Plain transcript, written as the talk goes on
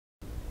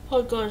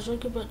Hi guys,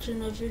 welcome back to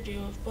another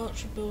video of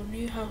Bartestree Build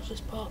New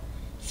Houses part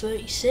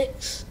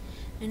 36.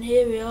 And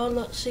here we are,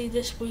 let's see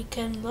this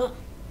weekend, look.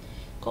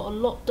 Got a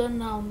lot done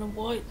now on the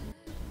white.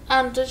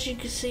 And as you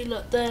can see,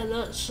 look there,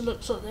 looks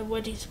like they're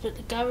ready to put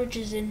the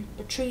garages in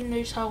between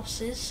those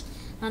houses.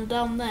 And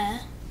down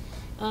there,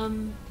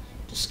 the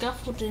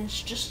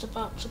scaffolding's just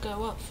about to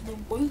go up for the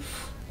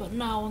roof. But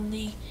now on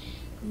the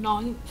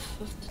 9th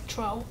of the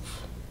 12th.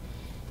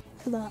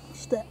 For that,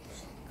 steps.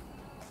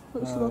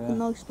 Looks like a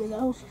nice big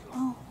house as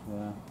well.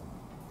 Yeah.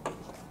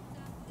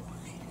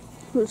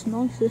 Looks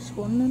nice this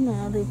one, isn't it,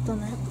 how they've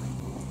done it.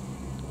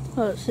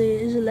 Oh, let's see,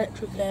 it is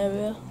electric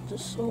area,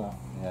 just saw.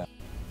 Yeah.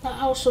 That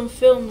house on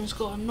film has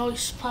got a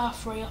nice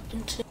pathway up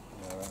into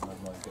Yeah,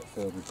 that might get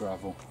filled with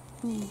gravel.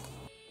 the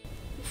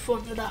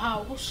front of the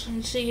house.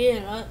 And see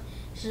here, like,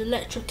 it's an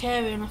electric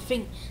area, and I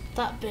think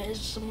that bit,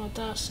 as my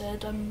dad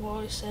said and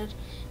what I said,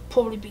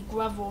 probably be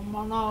gravel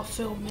on our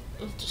film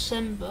of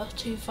December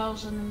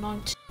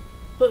 2019.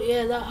 But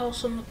yeah, that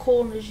house on the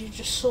corners you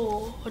just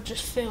saw, I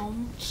just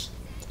filmed,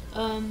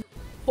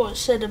 what it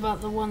said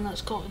about the one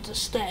that's got the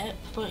step.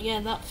 But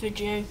yeah, that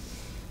video,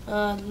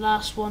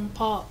 last one,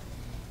 part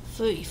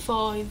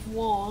 35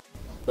 was.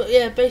 But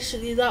yeah,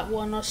 basically that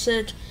one I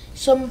said,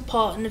 some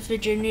part in the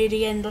video near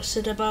the end I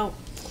said about,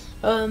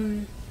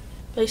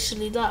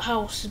 basically that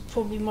house is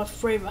probably my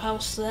favourite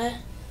house there.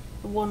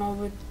 The one I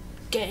would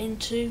get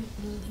into,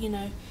 you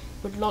know,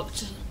 would like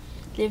to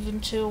live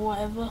into or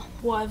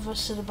whatever I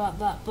said about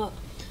that. But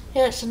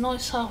yeah, it's a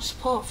nice house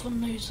apart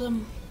from those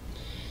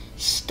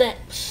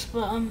steps.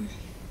 But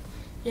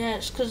yeah,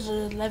 it's because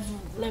of the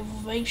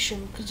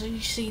elevation, because as you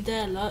see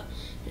there, like,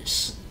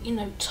 it's, you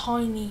know,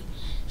 tiny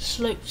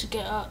slope to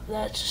get up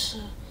there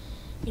to,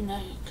 you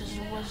know, because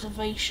of the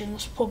reservation,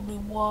 that's probably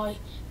why.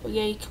 But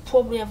yeah, you could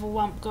probably have a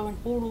ramp going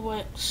all the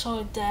way up the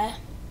side there,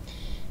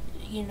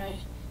 you know.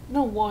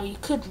 Not why you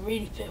could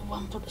really put a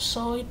ramp at the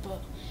side,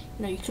 but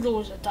you know, you could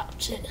always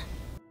adapt it.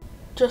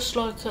 Just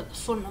like at the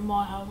front of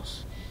my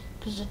house,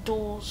 because the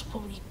door's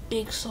probably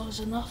big size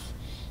enough.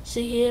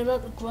 See here,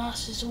 like, the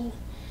grass is all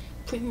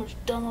pretty much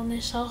done on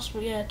this house.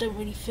 But yeah, I don't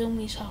really film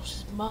these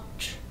houses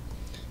much.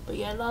 But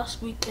yeah,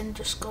 last weekend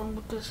just gone,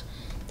 because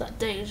that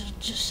date is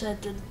just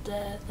said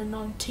the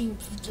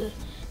 19th of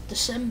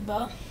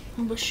December.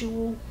 I wish you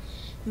all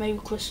Merry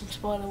Christmas,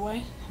 by the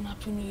way, and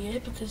Happy New Year,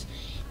 because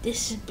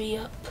this would be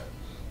up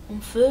on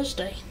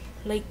Thursday,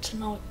 late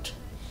tonight,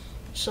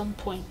 at some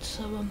point.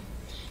 So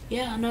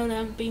yeah, I know there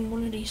haven't been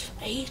one of these for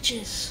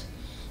ages.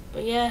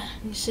 But yeah,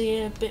 you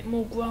see a bit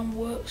more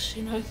groundworks,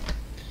 you know.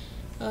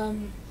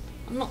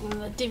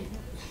 I didn't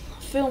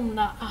film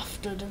that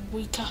after, the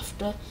week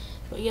after.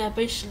 But yeah,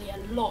 basically a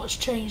lot has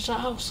changed.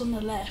 That house on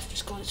the left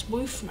has got its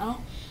roof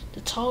now.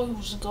 The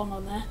tiles are gone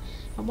on there.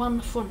 And one in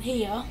the front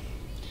here,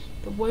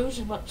 the wheels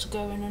are about to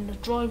go in and the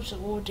drives are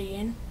already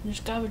in. And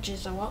the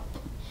garages are up.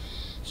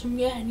 So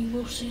yeah, and you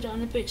will see that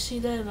in a bit. See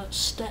there, that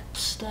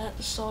steps there at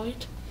the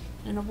side.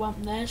 And a ramp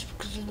there, it's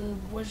because of the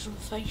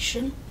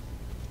reservation.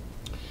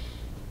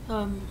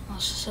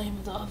 That's the same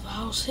with the other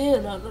house here,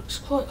 that looks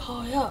quite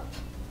high up,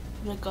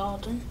 the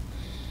garden.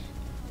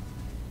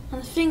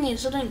 And the thing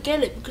is, I don't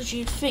get it, because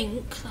you'd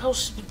think the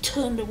house would be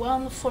turned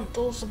around, the front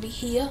doors would be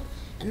here,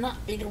 and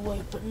that'd be the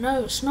way, but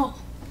no, it's not.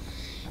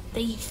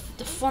 The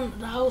front of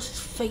the house is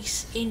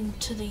face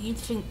into you'd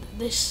think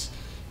that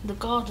the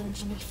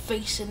gardens would be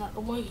facing at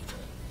the road.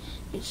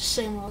 It's the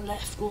same on the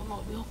left, or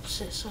not the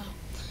opposite. So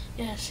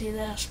yeah, see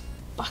there's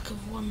back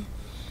of one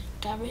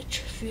garage,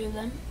 a few of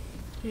them,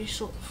 you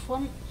sort of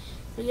front.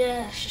 But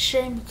yeah, it's a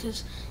shame,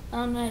 because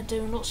down there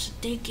doing lots of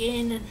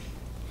digging and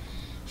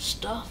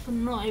stuff,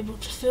 and not able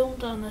to film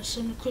down there. So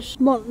in the Christmas,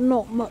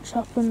 not much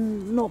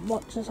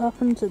has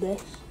happened to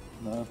this.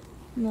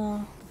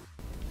 No.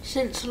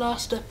 Since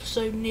last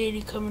episode,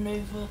 nearly coming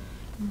over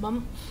a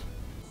month.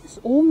 This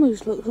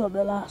almost looks like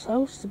the last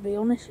house, to be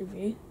honest with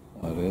you.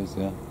 Oh, it is,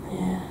 yeah.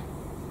 Yeah.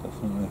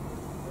 Definitely.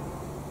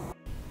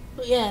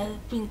 But yeah,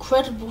 it'd be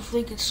incredible if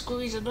they could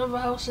squeeze another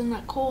house in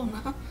that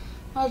corner.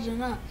 Imagine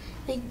that.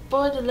 They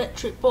buy the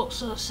electric box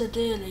that I said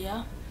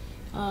earlier.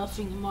 I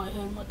think you might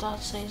have heard my dad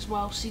say as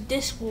well. See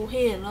this wall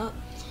here, look.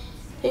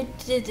 They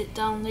did it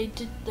down.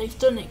 They've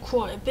done it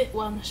quite a bit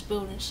around this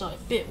building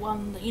site. Bit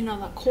one, you know,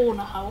 that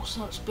corner house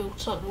that's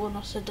built up. The one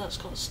I said that's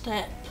got a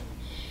step.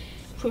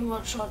 Pretty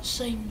much like the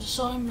same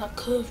design, that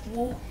curved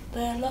wall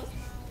there, look.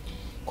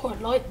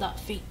 Quite like that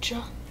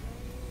feature.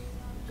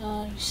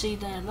 You see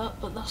there, look,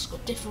 but that's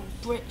got different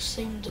bricks,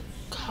 same with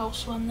the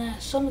house one there.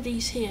 Some of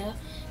these here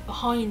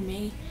behind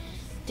me,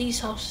 these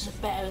houses are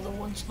better than the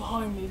ones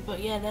behind me, but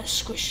yeah, they're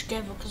squished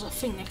together because I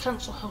think they're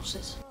council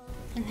houses.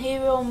 And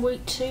here on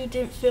week 2,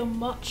 didn't film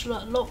much,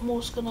 like a lot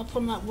more's gone up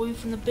on that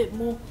roof and a bit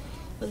more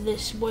of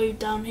this road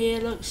down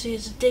here. Like, see,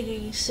 there's a digger,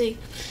 you see,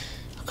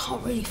 I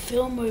can't really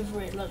film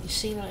over it, like you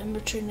see, like in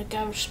between the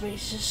garage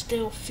space, there's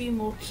still a few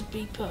more to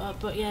be put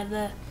up, but yeah,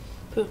 they're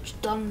pretty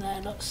much done there,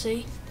 like,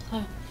 see.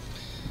 So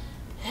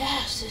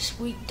yeah, it's this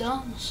week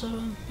done. So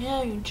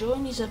yeah, you're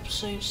enjoying these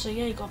episodes. So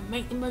yeah, you got to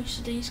make the most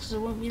of these, because there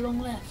won't be long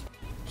left.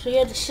 So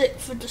yeah, the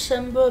 6th of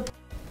December,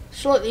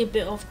 slightly a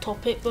bit off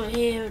topic, but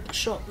here at the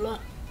shop, look,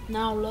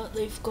 now look,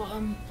 they've got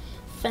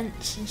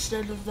fence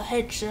instead of the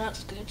hedge, so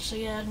that's good. So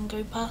yeah, I can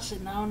go past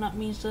it now, and that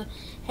means the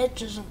hedge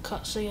doesn't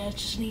cut. So yeah, I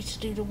just need to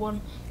do the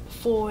one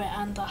before it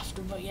and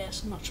after. But yeah,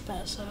 it's much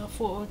better. So I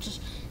thought I would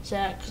just say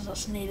that because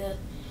that's near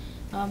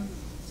the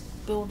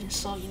building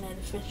site, you know,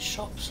 the finished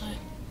shop. So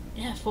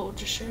yeah, I thought I'd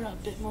just show that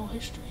a bit more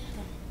history,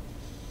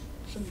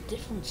 some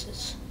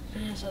differences. So,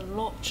 yeah, there's a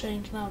lot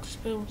changed now. This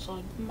building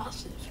site,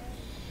 massive.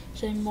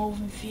 So in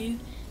Malvern View,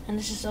 and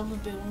this is the other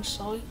building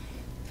site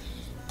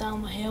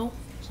down the hill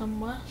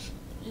somewhere.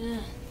 Yeah,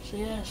 so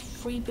yeah, it's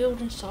 3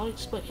 building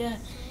sites, but yeah,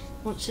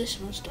 once this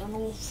one's done,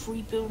 all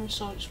 3 building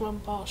sites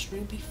around Bartestree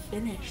will be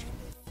finished.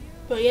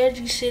 But yeah, as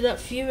you see, that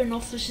viewing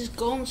office is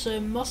gone, so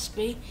it must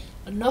be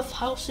enough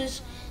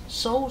houses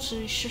sold.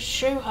 So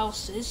show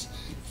houses.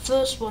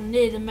 First one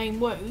near the main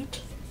road,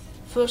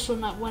 first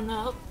one that went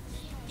up,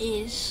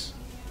 is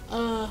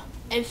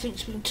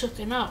everything's been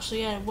taken out. So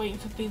yeah, waiting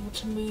for people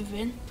to move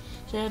in.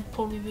 So there'll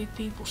probably be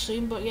people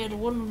soon. But yeah, the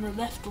one on the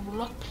left of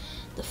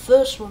the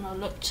first one I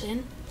looked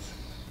in,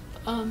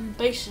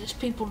 basically there's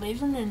people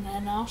living in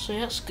there now, so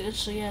that's good.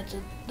 So yeah,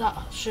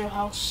 that show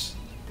house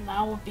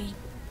now will be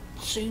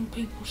soon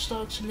people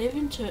start to live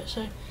into it.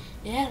 So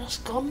yeah, that's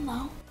gone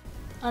now.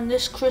 And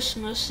this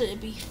Christmas it'll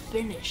be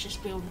finished, this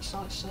building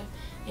site. So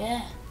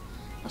yeah,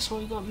 that's why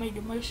you got to make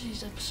the most of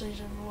these episodes,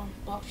 everyone.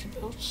 Bartestree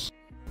Builds.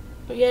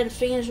 But yeah, the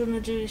thing is, when I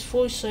do these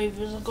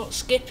voiceovers, I've got to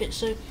skip it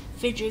so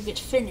video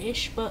gets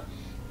finished. But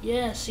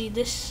yeah, see,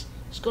 this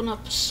has gone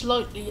up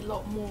slightly a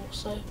lot more.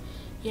 So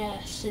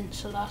yeah,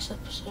 since the last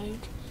episode,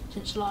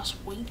 since last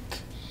week.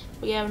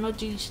 But yeah, when I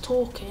do these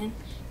talking,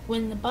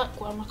 when in the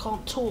background I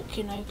can't talk,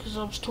 you know, because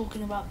I was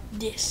talking about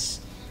this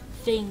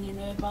thing, you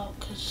know,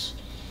 because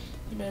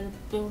you know, the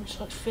building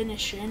site's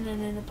finishing,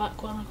 and in the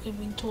background I could have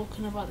been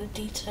talking about the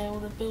detail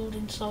of the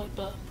building site,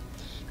 but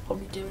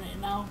probably doing it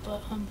now.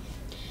 But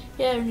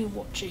yeah, when you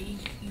watch it, you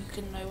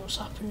can know what's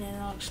happening, and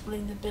I'll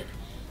explain a bit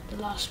the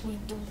last week,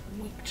 the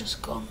week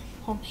just gone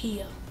on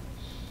here.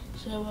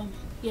 So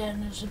yeah,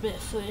 and there's a bit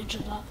of footage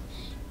of that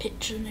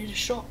picture near the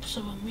shop.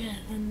 So yeah,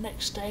 and the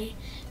next day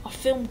I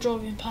filmed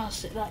driving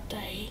past it that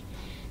day,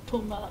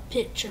 talking about that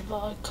picture,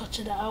 but I cut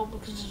it out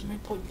because there's no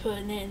point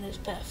putting it in. There's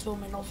better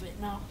filming of it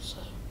now. So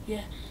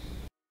yeah.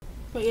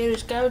 But yeah,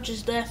 there's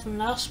gouges there from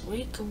last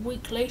week, a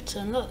week later,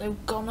 and look,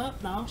 they've gone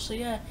up now. So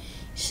yeah,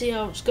 you see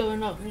how it's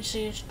going up, and you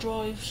see its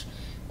drives,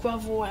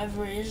 gravel,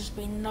 whatever it is, it's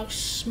been nice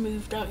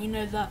smoothed out. You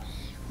know that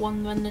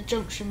one when the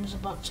junction was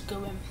about to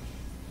go in,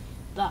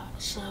 that.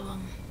 So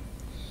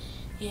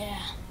yeah,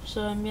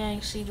 so yeah,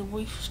 you see the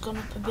roof's gone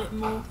up a bit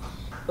more.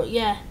 But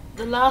yeah,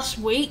 the last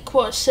week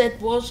what I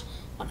said was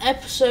on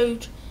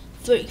episode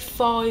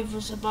 35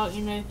 was about,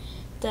 you know,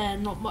 there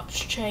not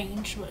much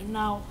change, but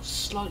now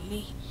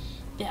slightly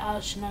bit,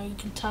 as you know, you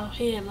can tell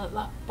here that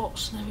that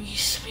box never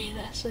used to be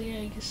there. So yeah,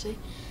 you can see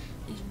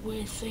these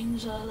weird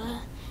things out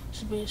there. Used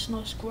to be this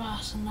nice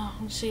grass, and now you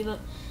can see that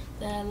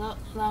they're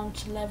allowed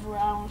to level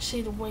out. You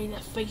see the way they're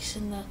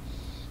facing the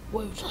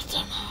road. I don't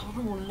know, I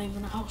don't want to live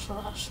in a house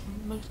like that. It's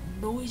the most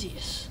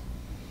noisiest,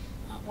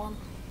 that one.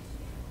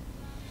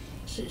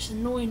 So it's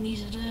annoying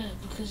these are there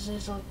because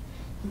there's like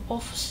some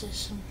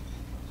offices and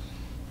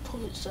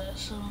toilets there.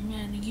 So yeah,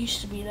 and it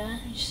used to be there.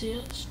 You see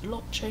it? It's a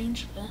lot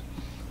changed there.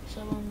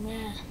 So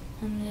yeah,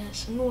 and yeah,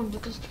 it's annoying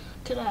because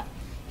look at that.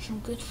 Some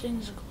good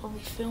things I could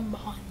probably film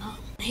behind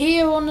that.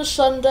 Here on the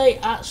Sunday,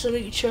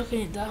 absolutely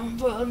chucking it down.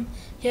 But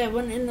yeah,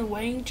 went in the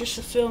rain just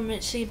to film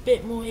it. See a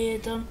bit more here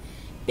done,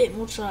 a bit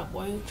more to that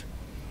road.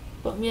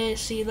 But yeah,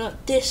 see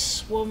that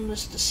this one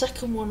was the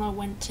second one I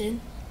went in.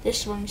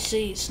 This one, you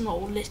see, it's not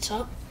all lit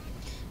up,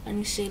 and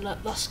you see,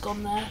 look, that's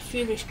gone there. A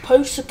few of these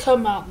posts have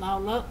come out now,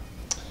 look.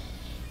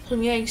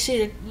 And yeah, you can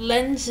see the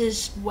lens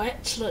is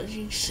wet. Look,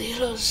 you can see,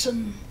 look,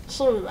 some,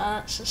 sorry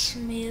about that, some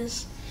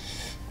smears.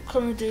 What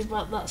can I do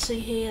about that? See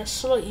here,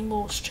 slightly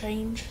more's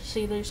changed.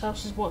 See those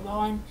houses white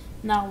behind.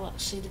 Now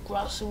let's see the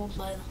grass all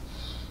there.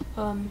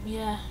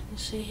 Yeah, you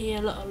see here,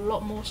 look, a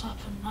lot more's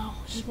happened now.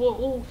 This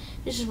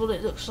is what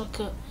it looks like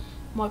at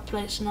my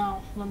place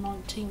now, the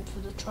 19th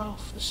of the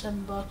 12th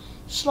December.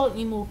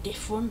 Slightly more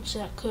different. See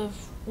that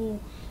curve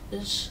wall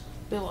is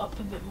built up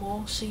a bit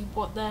more. See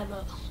what there,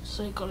 look.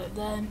 So you got it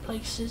there in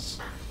places,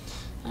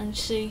 and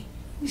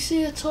you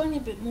see a tiny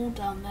bit more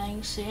down there. You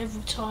can see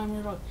every time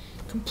they're like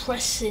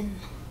compressing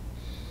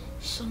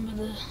some of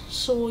the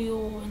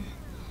soil and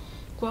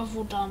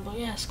gravel down. But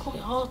yeah, it's quite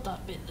hard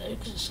that bit though,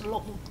 because it's a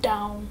lot more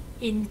down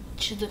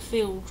into the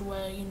field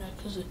where, you know,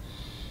 because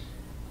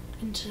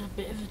into a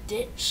bit of a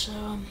ditch.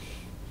 So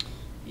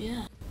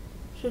yeah.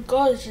 So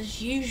guys,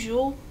 as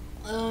usual,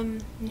 you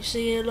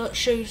see here, like,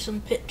 show you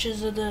some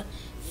pictures of the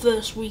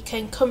first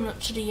weekend coming up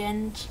to the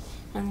end,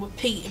 and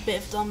repeat a bit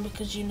of them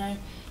because, you know,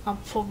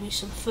 I've probably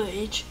some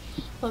footage.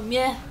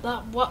 Yeah,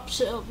 that wraps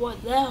it up right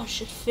there, I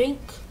should think.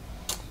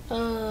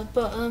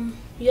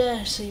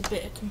 Yeah, see a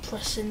bit of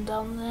compressing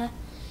down there.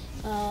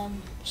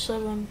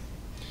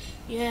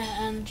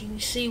 Yeah, and you can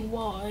see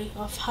why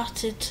I've had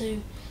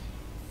to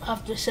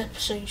have this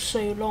episode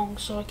so long,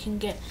 so I can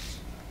get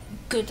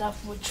good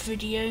average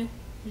video,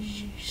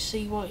 as you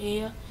see right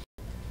here,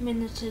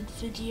 minuted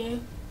video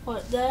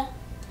right there.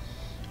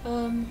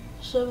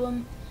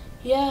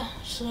 Yeah,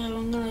 so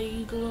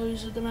you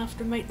guys are gonna have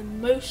to make the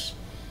most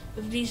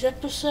of these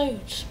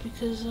episodes,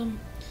 because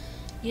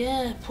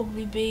yeah,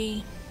 probably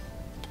be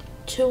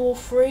 2 or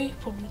 3,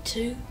 probably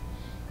 2.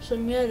 So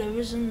yeah, there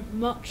isn't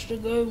much to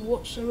go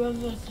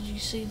whatsoever, because you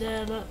see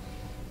there that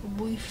the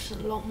roof's a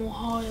lot more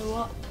higher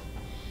up.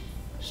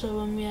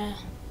 So yeah,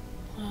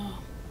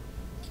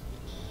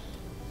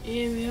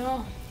 here we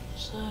are.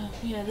 So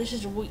yeah, this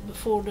is a week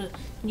before the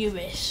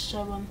newest.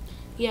 So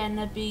yeah,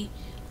 and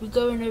we're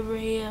going over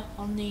here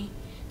on the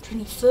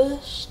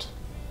 21st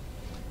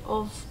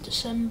of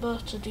December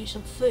to do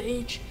some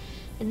footage.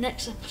 The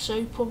next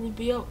episode probably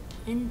be up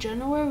in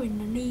January, in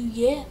the new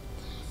year.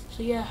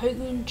 So yeah, hope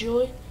you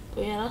enjoy.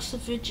 But yeah, that's the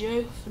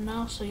video for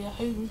now. So yeah,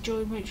 hope you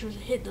enjoyed. Make sure to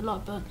hit the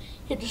like button,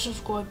 hit the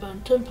subscribe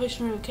button, turn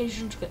post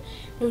notifications to get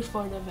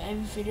notified of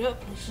every video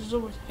upload. As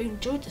always, hope you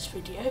enjoyed this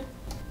video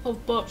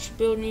of Bartestree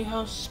Build New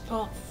House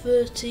part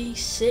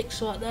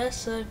 36 right there.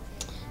 So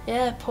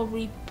yeah,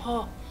 probably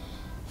part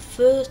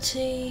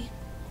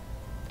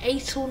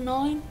 38 or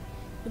 9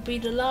 would be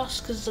the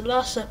last, because the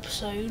last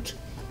episode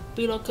would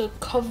be like a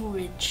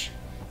coverage,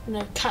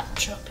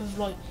 catch up of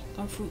like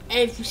going through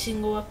every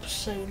single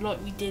episode like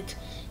we did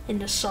in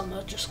the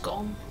summer just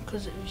gone,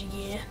 because it was a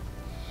year.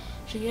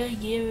 So yeah,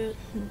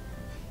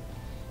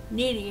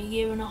 nearly a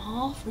year and a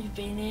half we've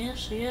been here.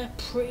 So yeah,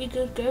 pretty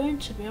good going,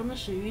 to be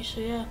honest with you.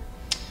 So yeah,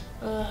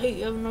 hope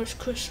you have a nice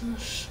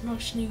Christmas,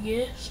 nice New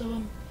Year.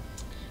 So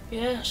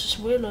yeah, I just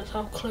realised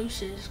how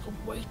close it is. It's gone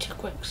way too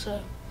quick.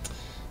 So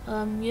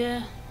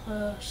yeah,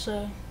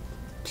 so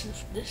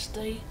this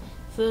day,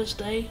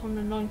 Thursday on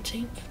the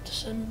 19th of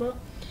December.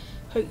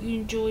 Hope you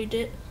enjoyed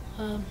it.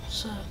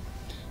 So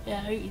yeah,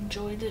 I hope you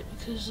enjoyed it,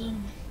 because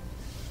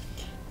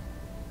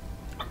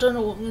I don't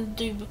know what I'm going to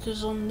do,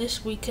 because on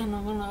this weekend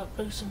I'm going to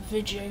upload some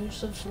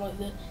videos of like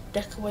the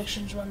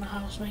decorations around the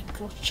house, make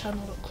a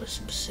channel at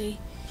Christmassy.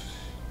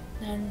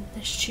 Then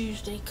this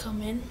Tuesday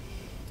come in,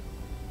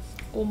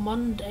 or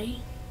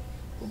Monday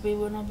will be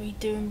when I'll be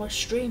doing my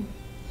stream,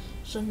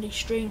 Sunday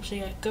stream. So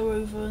yeah, go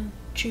over and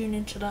tune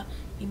into that,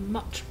 be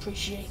much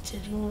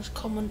appreciated. You can always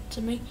comment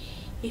to me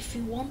if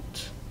you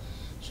want.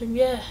 So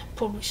yeah,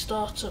 probably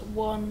start at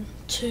 1,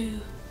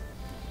 2.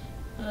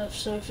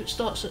 So if it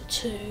starts at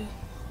 2,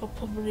 I'll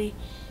probably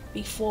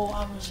be 4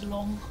 hours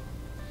long.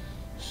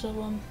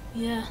 So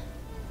yeah.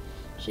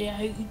 So yeah,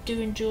 I hope you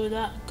do enjoy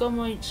that. Go on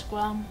my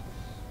Instagram.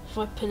 If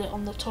I put it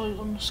on the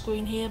title on the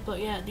screen here, but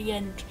yeah, at the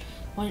end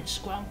my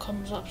Instagram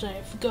comes up. So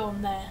if you go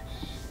on there,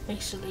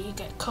 basically you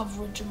get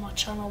coverage of my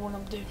channel when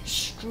I'm doing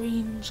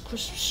streams,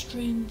 Christmas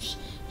streams,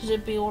 because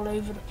it'd be all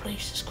over the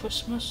place this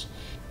Christmas.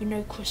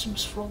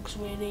 Christmas vlogs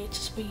really,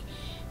 just be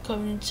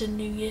going into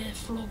New Year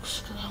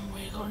vlogs, because I haven't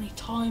really got any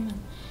time,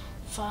 and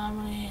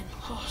family,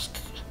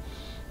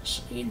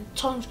 and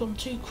time's gone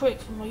too quick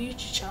for my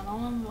YouTube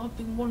channel. I've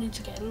been wanting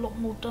to get a lot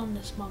more done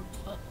this month,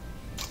 but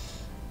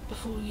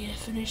before the year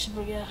finishes.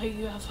 But yeah, I hope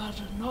you have had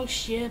a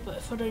nice year, but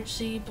if I don't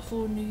see you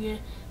before New Year,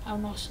 have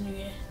a nice New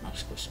Year,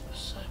 nice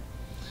Christmas. So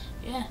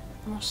yeah,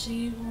 and I'll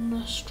see you on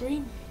the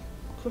stream,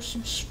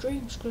 Christmas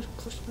stream,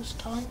 Christmas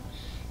time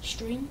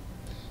stream,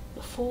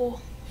 before,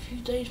 a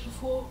few days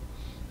before,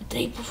 the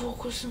day before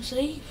Christmas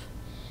Eve,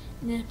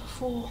 near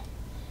before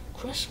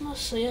Christmas.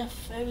 So yeah,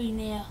 very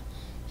near.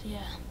 So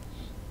yeah,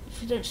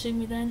 if you don't see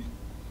me then,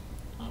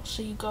 I'll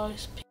see you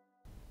guys.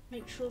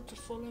 Make sure to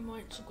follow my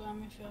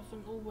Instagram if you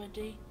haven't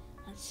already,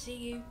 and see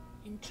you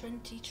in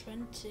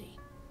 2020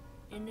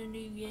 in the new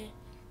year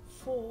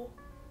for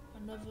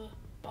another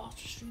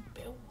Bartestree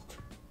Build,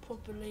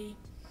 probably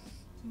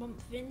a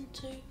month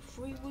into,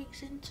 3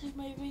 weeks into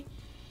maybe,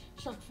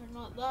 something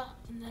like that,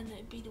 and then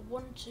it'd be the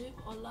 1, 2,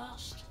 our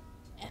last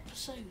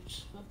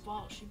episodes of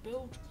Bartestree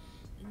Build,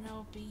 and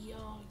there'll be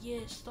our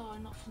year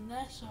starting off from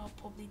there. So I'll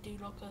probably do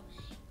like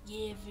a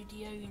year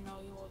video,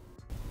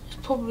 it's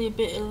probably a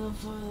bit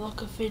of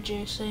like a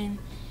video saying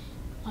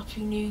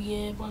Happy New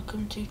Year,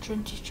 welcome to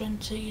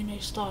 2020,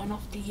 starting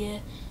off the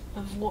year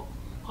of what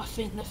I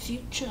think the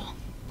future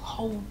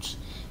holds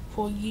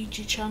for a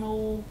YouTube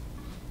channel,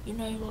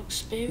 like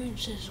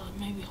experiences, like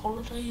maybe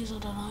holidays, I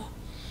don't know.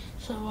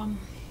 So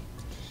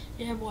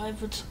yeah,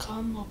 whatever to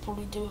come, I'll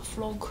probably do a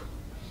vlog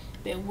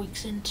a bit of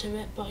weeks into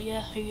it. But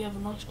yeah, hope you have a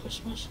nice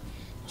Christmas.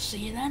 I'll see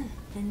you then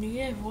in the new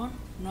year, everyone.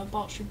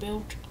 Bartestree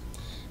Build,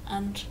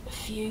 and a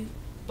few,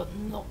 but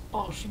not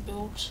Bartestree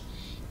Builds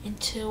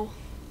until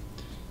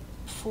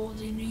before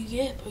the new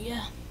year. But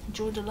yeah,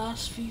 enjoy the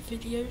last few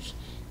videos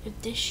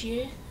of this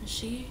year, and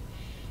see you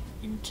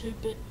into a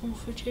bit more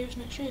videos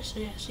next year. So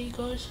yeah, see you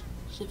guys.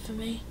 That's it for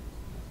me.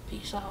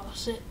 Peace out.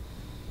 That's it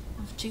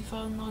of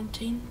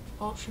 2019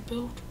 Bartestree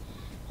Build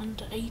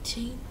under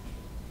 18,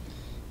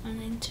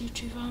 and into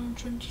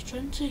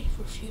 2020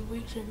 for a few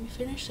weeks. Let me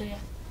finish. So yeah,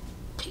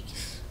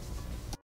 peace.